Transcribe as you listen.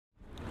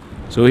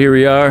So here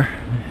we are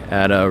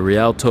at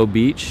Rialto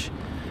Beach,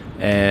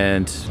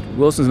 and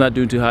Wilson's not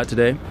doing too hot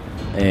today,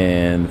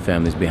 and the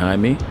family's behind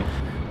me.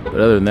 But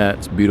other than that,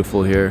 it's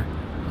beautiful here.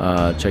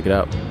 Check it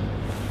out.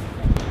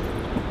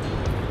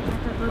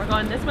 We're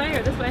going this way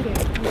or this way?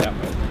 Yeah.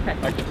 Okay.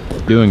 What are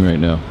you doing right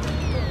now?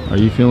 Are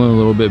you feeling a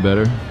little bit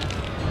better?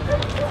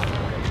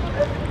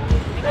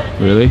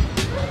 Really?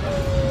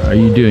 Are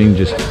you doing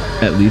just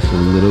at least a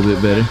little bit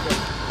better?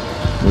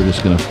 We're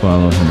just gonna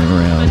follow him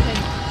around.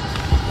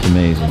 It's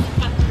amazing.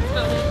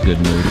 Good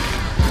mood.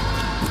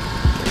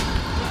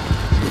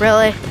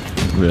 Really?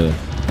 Really.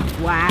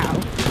 Wow.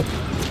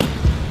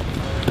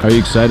 Are you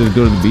excited to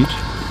go to the beach?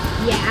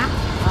 Yeah.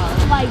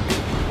 Like,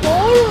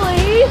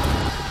 totally.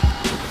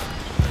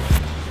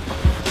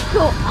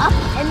 Go up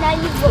and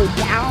then you go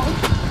down.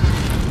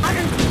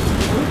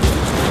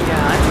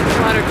 Yeah, I think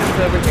the water comes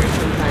over here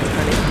sometimes,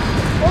 honey.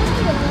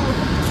 Only a little.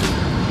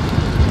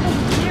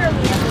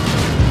 Barely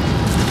everything.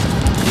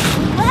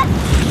 Less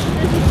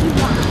than if you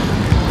want.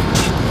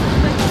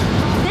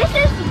 This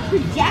is the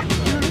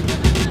projector.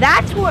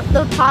 That's what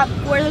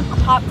where the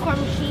popcorn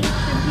machine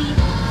should be.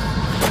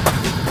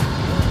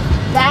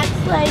 That's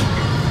like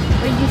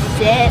where you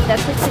sit.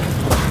 That's like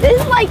this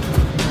is like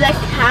the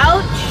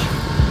couch.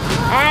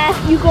 And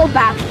you go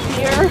back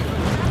here.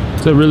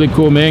 It's a really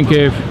cool man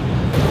cave.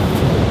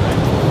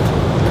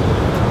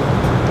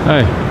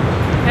 Hi.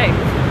 Hey.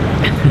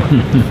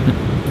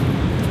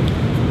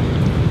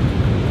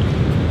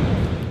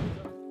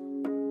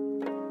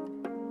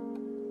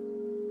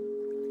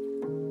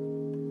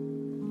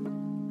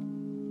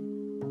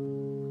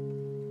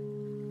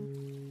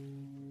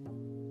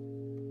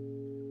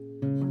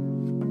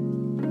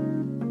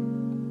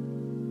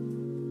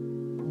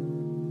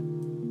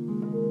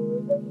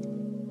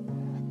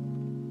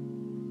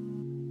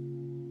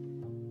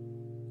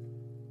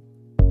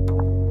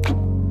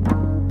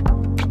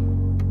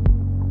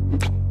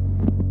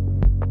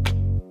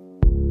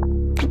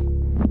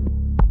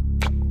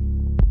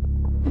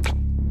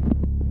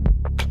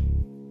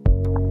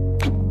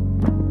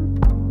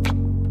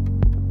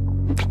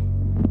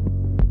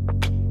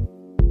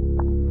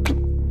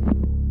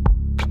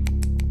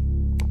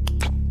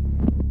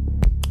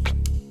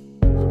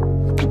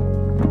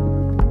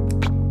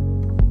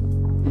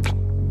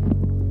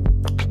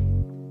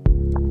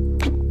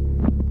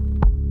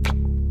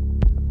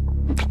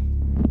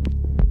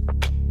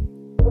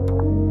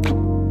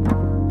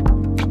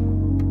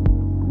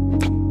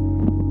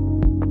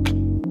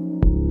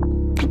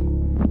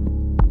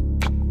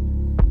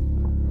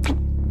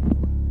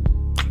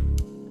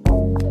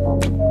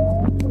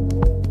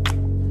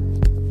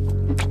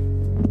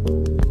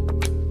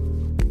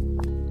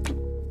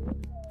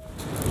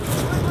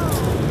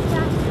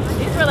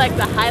 Like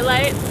the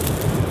highlights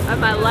of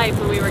my life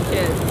when we were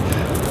kids.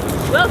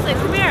 Wilson,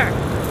 come here.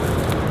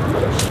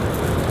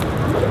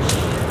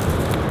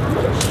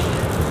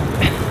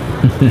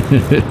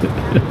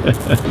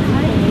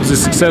 It was a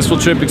successful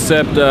trip,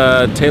 except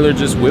Taylor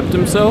just whipped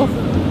himself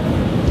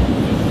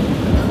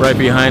right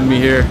behind me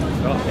here,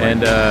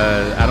 and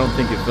I don't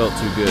think it felt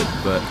too good,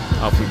 but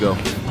off we go.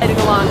 Heading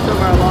along some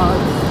of our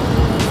logs.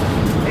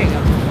 There you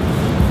go.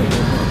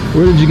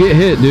 Where did you get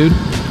hit, dude?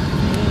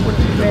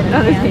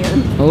 On his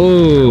hand.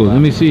 Oh, let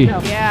me see.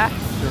 Yeah,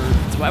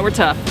 that's why we're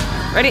tough.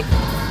 Ready?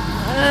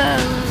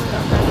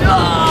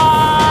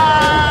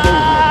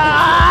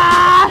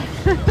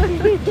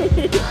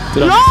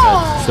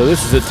 So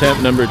this is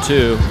attempt number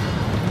 2,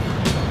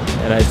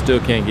 and I still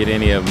can't get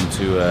any of them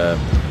to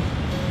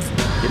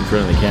get in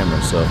front of the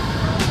camera, so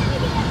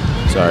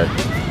sorry.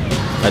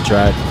 I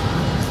tried.